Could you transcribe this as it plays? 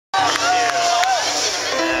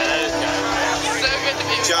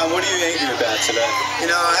What are you angry about today? You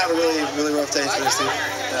know, I have a really rough day today, Steve.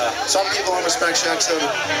 Yeah. Some people don't respect Shaq, so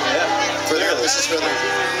Yeah. this is for them.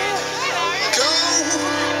 Go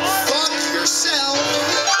fuck yourself.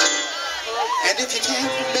 And if you can,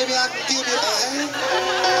 maybe I can give you a hand.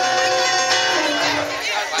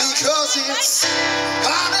 Because it's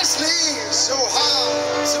honestly so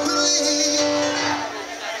hard to believe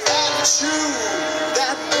that it's you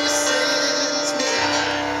that misses me.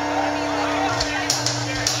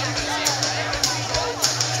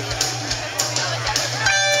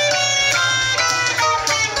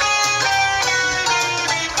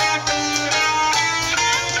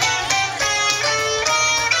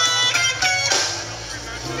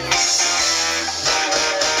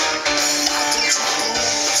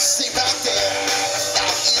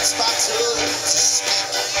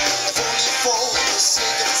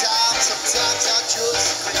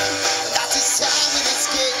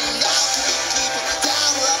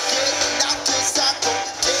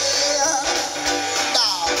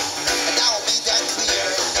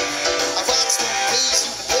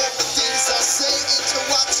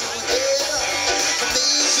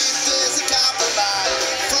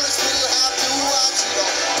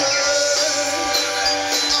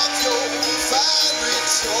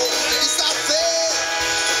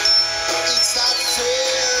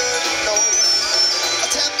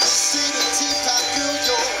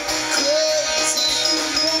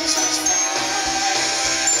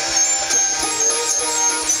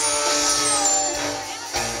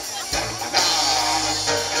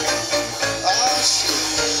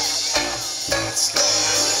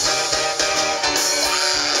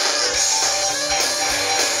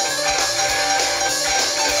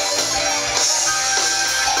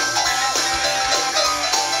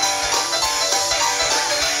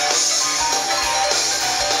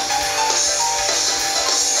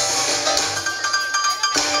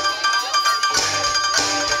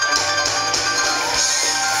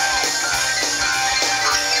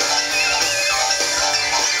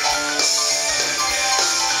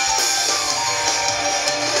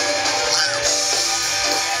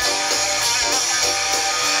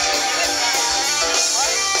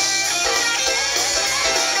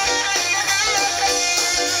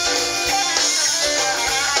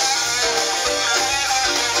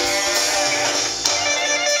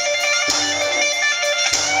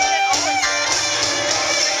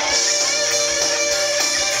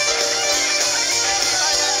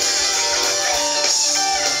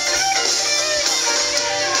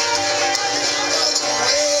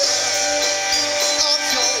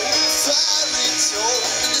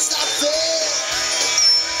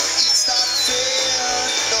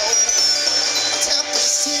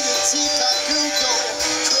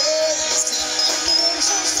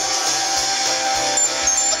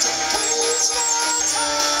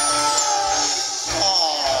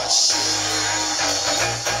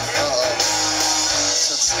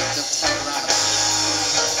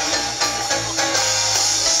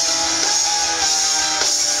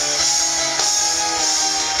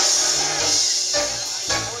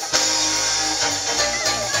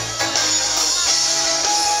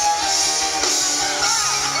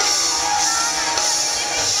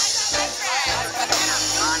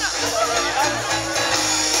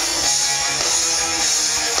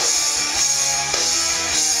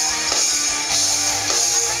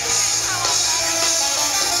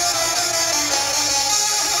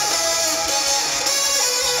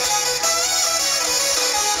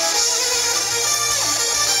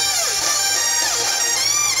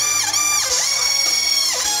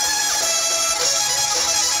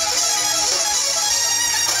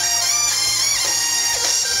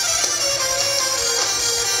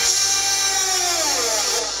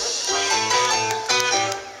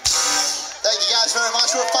 Very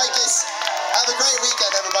much. We're FiKus. Have a great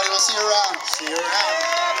weekend, everybody. We'll see you around. See you around.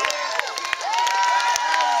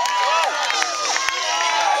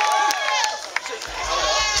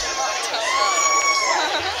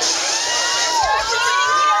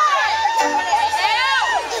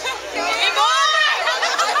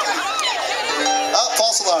 Oh,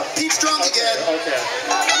 false alarm. Pete's drunk again. Okay.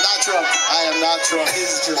 I'm not drunk. I am not drunk.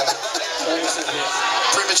 He's drunk.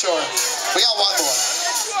 Premature. We got one more.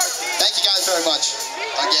 Thank you guys very much.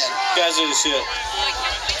 Again. You guys are the shit.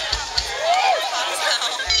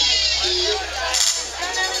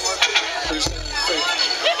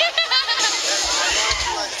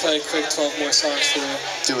 Play a quick 12 more songs for you.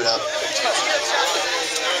 Do it up.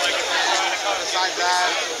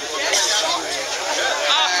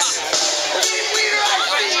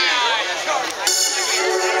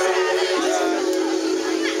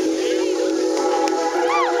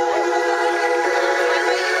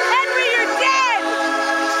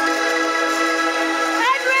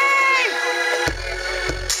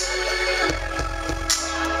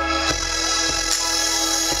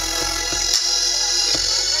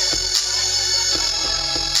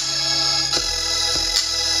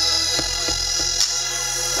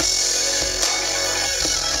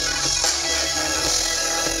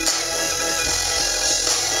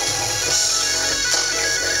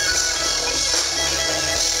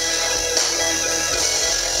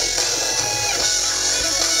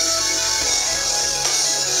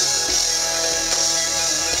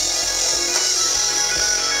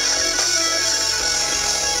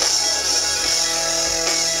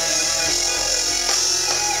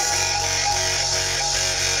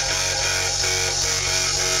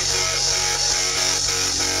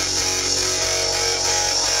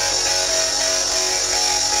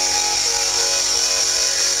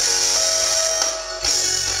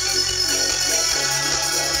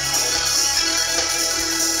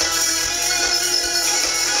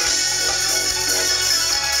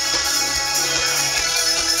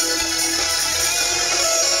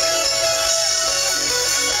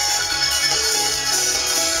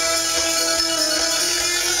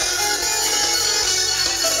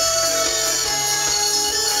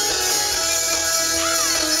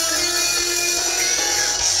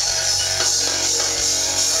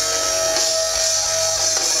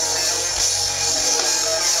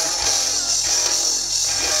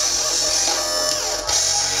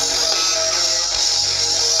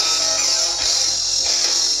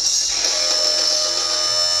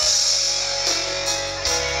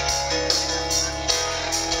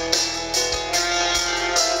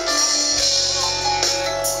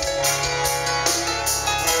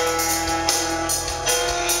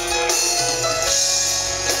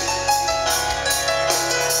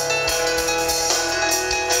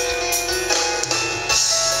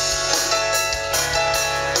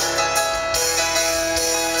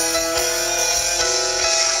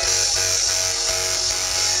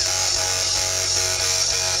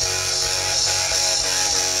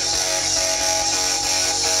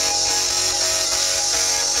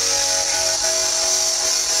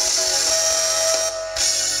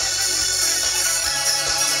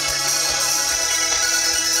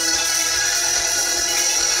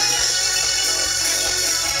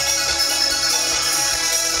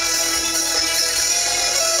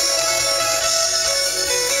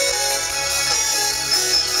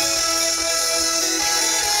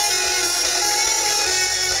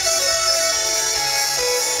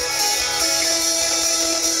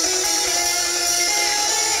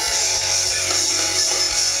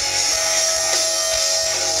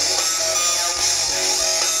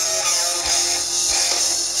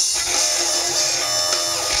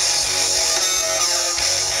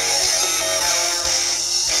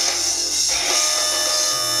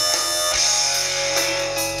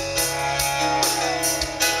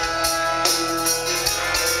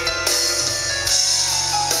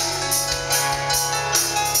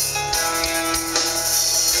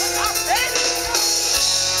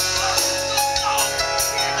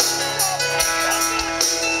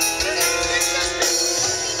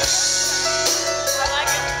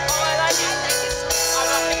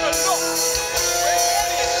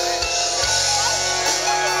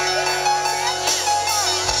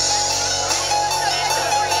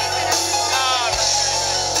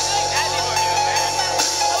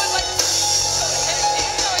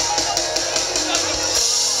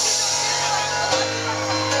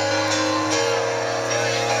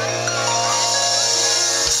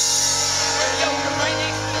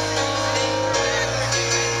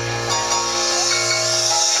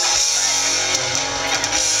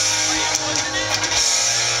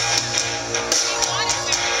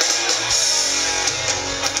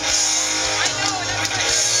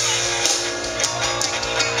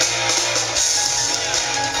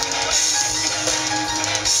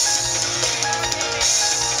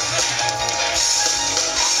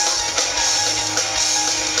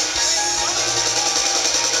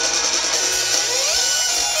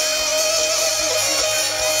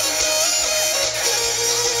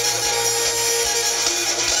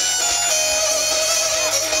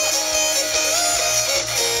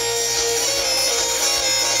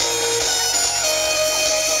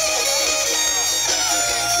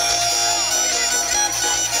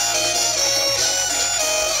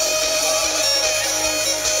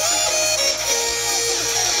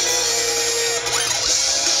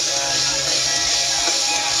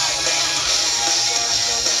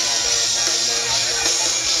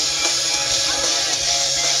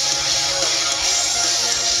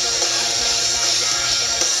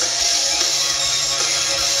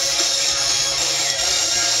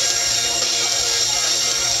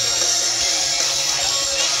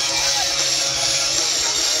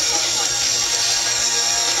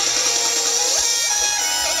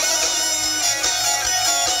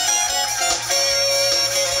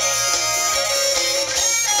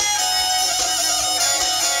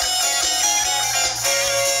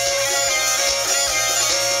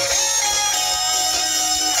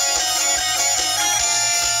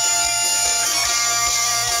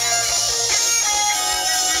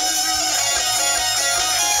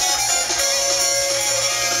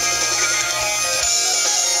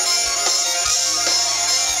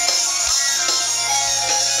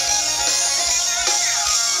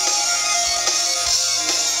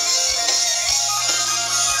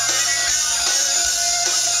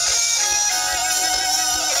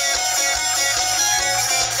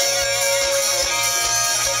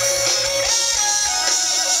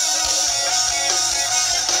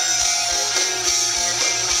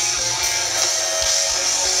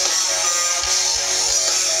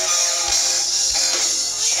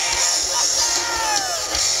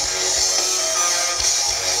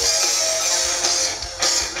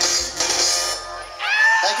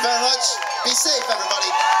 safe, everybody.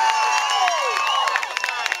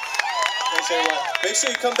 Thanks, everyone. Make sure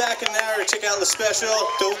you come back an hour and check out the special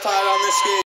Teapot on this stage.